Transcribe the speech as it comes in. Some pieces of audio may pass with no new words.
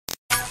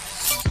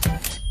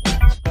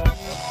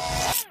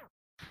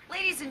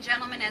Ladies and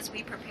gentlemen, as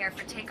we prepare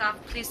for takeoff,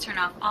 please turn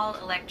off all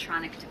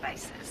electronic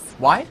devices.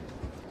 Why?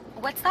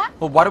 What's that?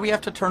 Well, why do we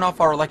have to turn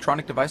off our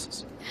electronic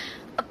devices?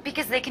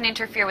 Because they can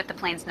interfere with the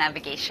plane's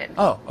navigation.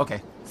 Oh,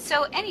 okay.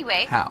 So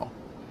anyway... How?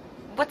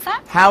 What's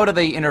that? How do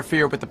they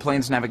interfere with the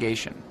plane's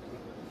navigation?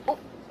 Oh,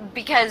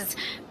 because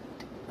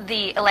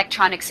the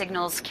electronic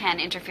signals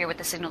can interfere with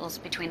the signals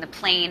between the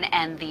plane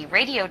and the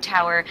radio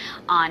tower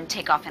on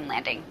takeoff and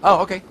landing. Oh,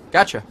 okay.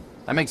 Gotcha.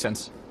 That makes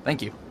sense.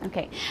 Thank you.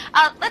 Okay.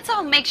 Let's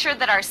all make sure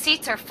that our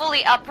seats are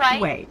fully upright.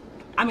 Wait.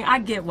 I mean, I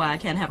get why I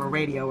can't have a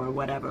radio or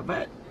whatever,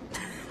 but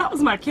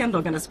how's my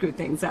Kindle gonna screw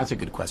things up? That's a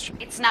good question.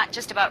 It's not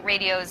just about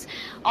radios.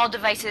 All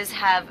devices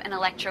have an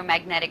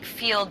electromagnetic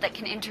field that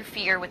can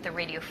interfere with the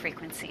radio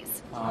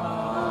frequencies.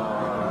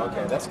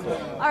 Okay, that's cool.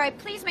 All right,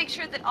 please make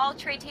sure that all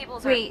tray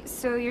tables are... Wait,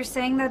 so you're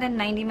saying that a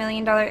 $90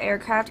 million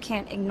aircraft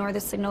can't ignore the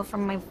signal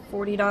from my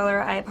 $40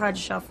 iPod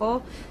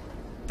Shuffle?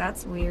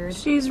 That's weird.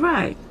 She's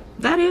right.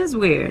 That is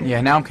weird.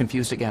 Yeah, now I'm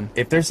confused again.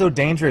 If they're so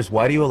dangerous,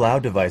 why do you allow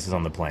devices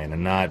on the plane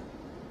and not,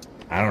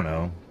 I don't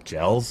know,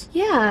 gels?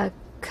 Yeah,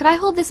 could I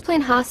hold this plane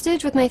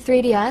hostage with my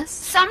 3DS?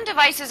 Some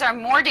devices are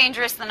more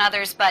dangerous than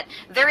others, but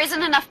there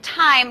isn't enough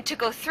time to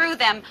go through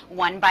them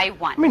one by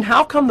one. I mean,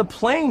 how come the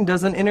plane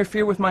doesn't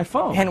interfere with my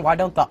phone? And why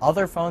don't the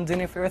other phones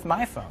interfere with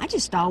my phone? I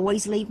just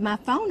always leave my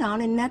phone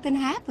on and nothing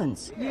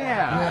happens. You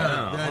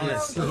can't!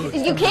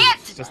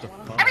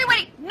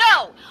 Everybody,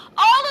 no!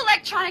 All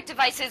electronic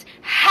devices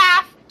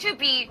have to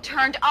be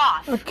turned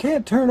off. I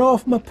can't turn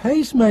off my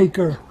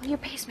pacemaker. Well, your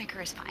pacemaker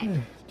is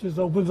fine. Just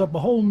opens up a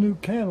whole new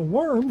can of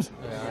worms.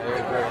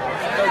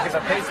 Airplanes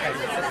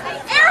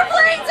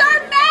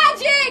are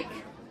magic!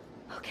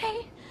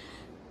 Okay.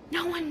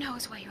 No one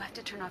knows why you have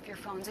to turn off your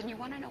phones, and you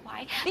want to know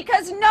why?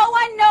 Because no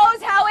one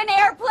knows how an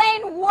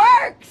airplane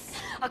works!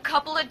 A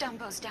couple of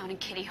dumbos down in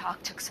Kitty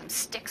Hawk took some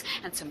sticks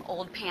and some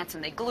old pants,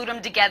 and they glued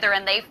them together,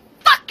 and they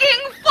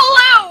fucking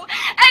flew!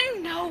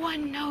 And no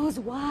one knows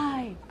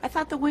why. I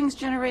thought the wings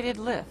generated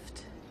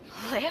lift.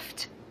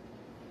 Lift?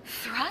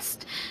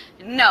 Thrust?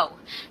 No.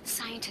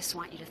 Scientists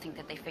want you to think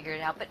that they figured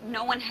it out, but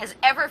no one has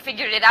ever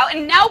figured it out,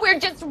 and now we're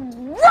just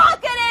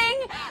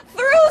rocketing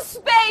through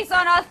space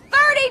on a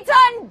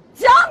 30-ton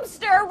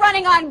dumpster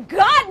running on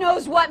God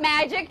knows what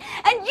magic,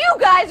 and you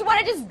guys want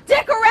to just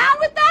dick around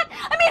with that?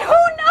 I mean, who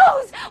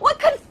knows what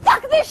could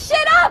fuck this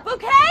shit up,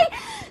 okay?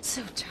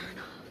 So turn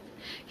off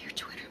your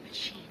Twitter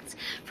machines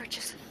for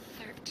just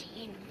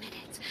 13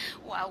 minutes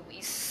while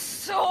we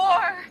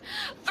soar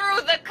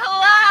through the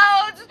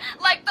clouds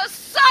like the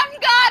sun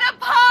god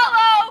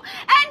Apollo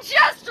and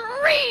just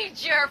read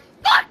your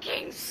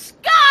fucking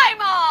sky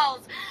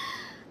malls!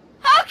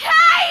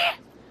 Okay?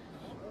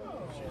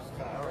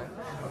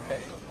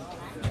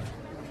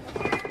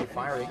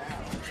 Fiery.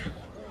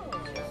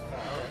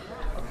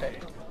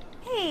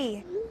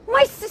 Hey,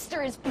 My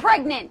sister is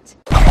pregnant!